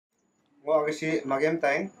Ngo agisi magem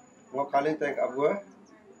tayeng, ngo kaling tayeng abua,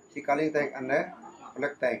 si kaling tayeng ane,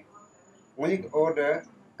 Olek Tayeng. Ngoni order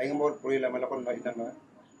ayeng mod puri la malakon ma inama.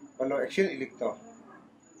 Balo action ilikto.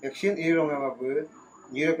 Action irong ama bu,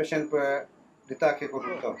 nyiro patient pa dita ke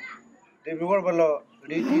koduto. De bigor balo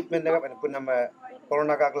di treatment daga pan pun nama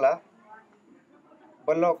corona kagla.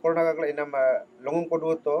 Balo corona kagla inama longum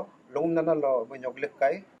koduto, longum nana lo menyoglik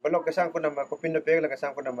kai. Balo kesang kun nama kopin de peg la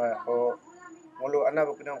kesang kun nama o mulu anak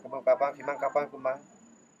bukan kumang kapang simang kapang kumang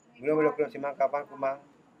mulu mulu kumang simang kapang kumang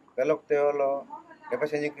galok teolo lepas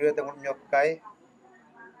ini kira tengok nyok kai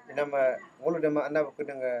ina ma mulu dema anak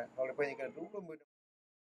bukan oleh banyak kena dulu.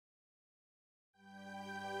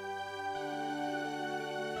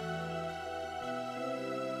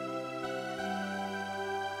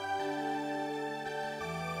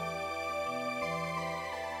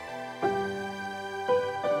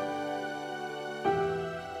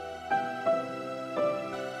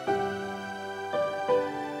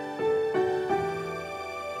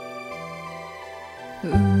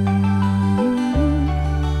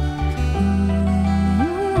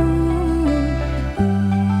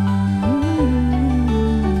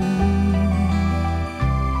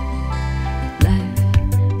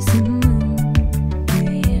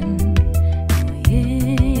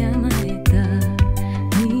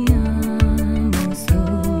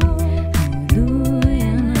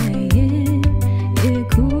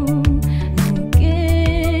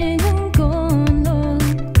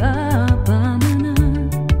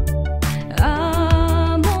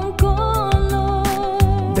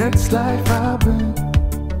 That's life I've been,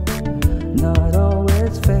 not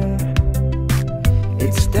always fair.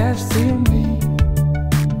 It's destiny.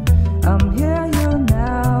 I'm here, you're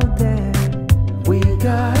now there. We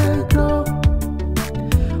gotta go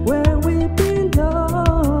where we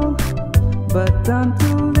belong, but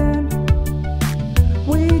until then,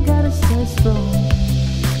 we gotta stay strong.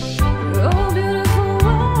 Oh, beautiful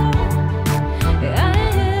world, I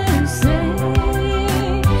hear you say.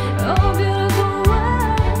 Oh, beautiful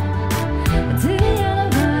world, till the end of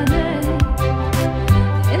my day.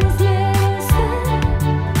 It's living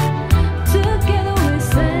together we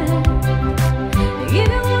stand.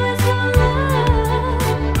 Giving words of love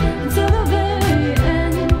to the very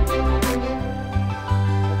end.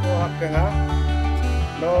 Ako hakanga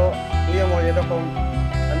no kuya mo yedo kong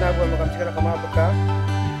anak gua makam sekara kama beka.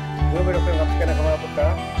 Gua bedo kong makam sekara kama beka.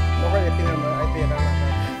 No ka yetinga ma ai pe na.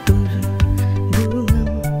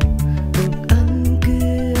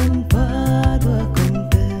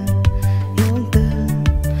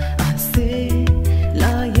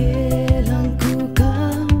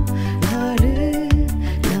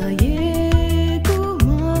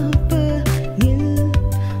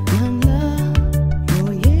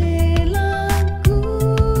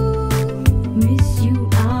 Miss you,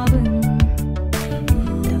 Auburn,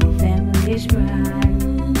 the family's pride.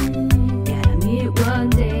 Gotta meet one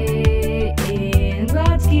day in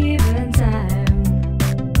God's given time.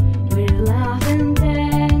 We'll laugh and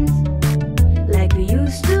dance like we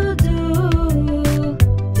used to do,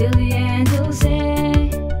 till the angels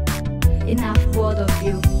say, enough both of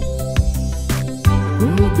you.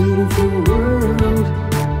 Oh, beautiful world,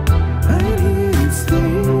 I'm here to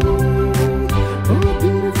stay. Oh,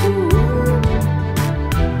 beautiful world,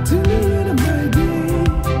 till the end of my day.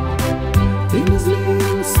 Things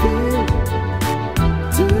will stay,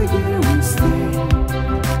 together we stay.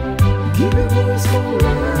 Give a voice for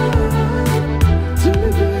love, till the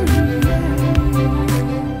very end.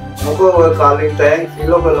 Ako kaling tayeng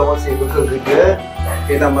ilo ko si ko gede.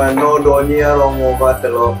 Kita ma no donya ro mo ba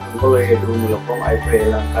telo ko edu mo kong ai pre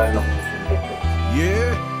lang ka no.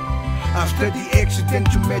 Yeah, after the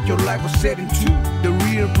accident you met, your life was set into the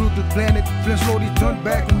real brutal planet. Then slowly turned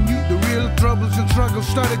back on you. The real troubles and struggles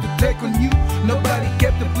started to take on you. Nobody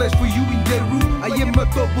kept a place for you in their room. I am a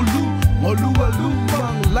topulu, molualu,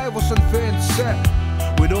 mang. Life was unfair and sad.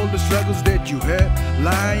 With all the struggles that you had,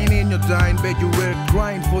 lying in your dying bed, you were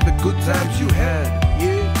crying for the good times you had.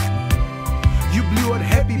 Yeah. You blew out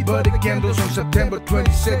happy birthday candles on September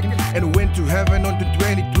 22nd and went to heaven on the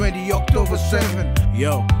 2020 October 7th.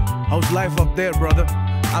 Yo, how's life up there, brother?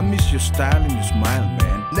 I miss your style and your smile,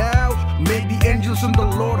 man. Now, may the angels and the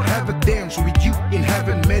Lord have a dance with you in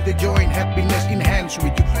heaven. May the joy and happiness enhance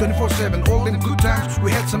with you 24/7. All in good times,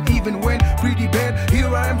 we had some even when pretty bad. Here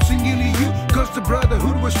I am singing to you, cause the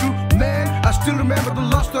brotherhood was true. Man, I still remember the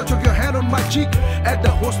last touch of your hand on my cheek at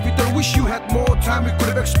the hospital. Wish you had more time, we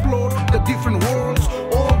could have explored the different worlds,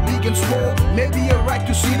 all big and small. Maybe a right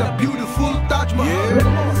to see the beautiful Taj Mahal.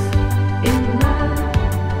 Yeah.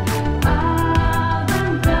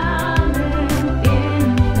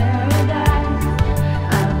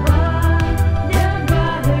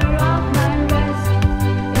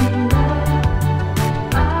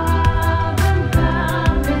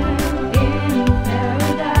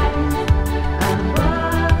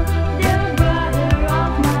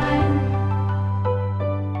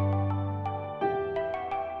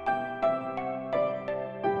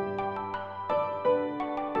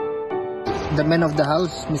 The man of the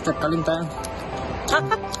house, Mr. Kaling Tayeng.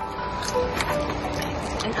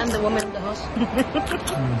 And I'm the woman of the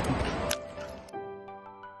house.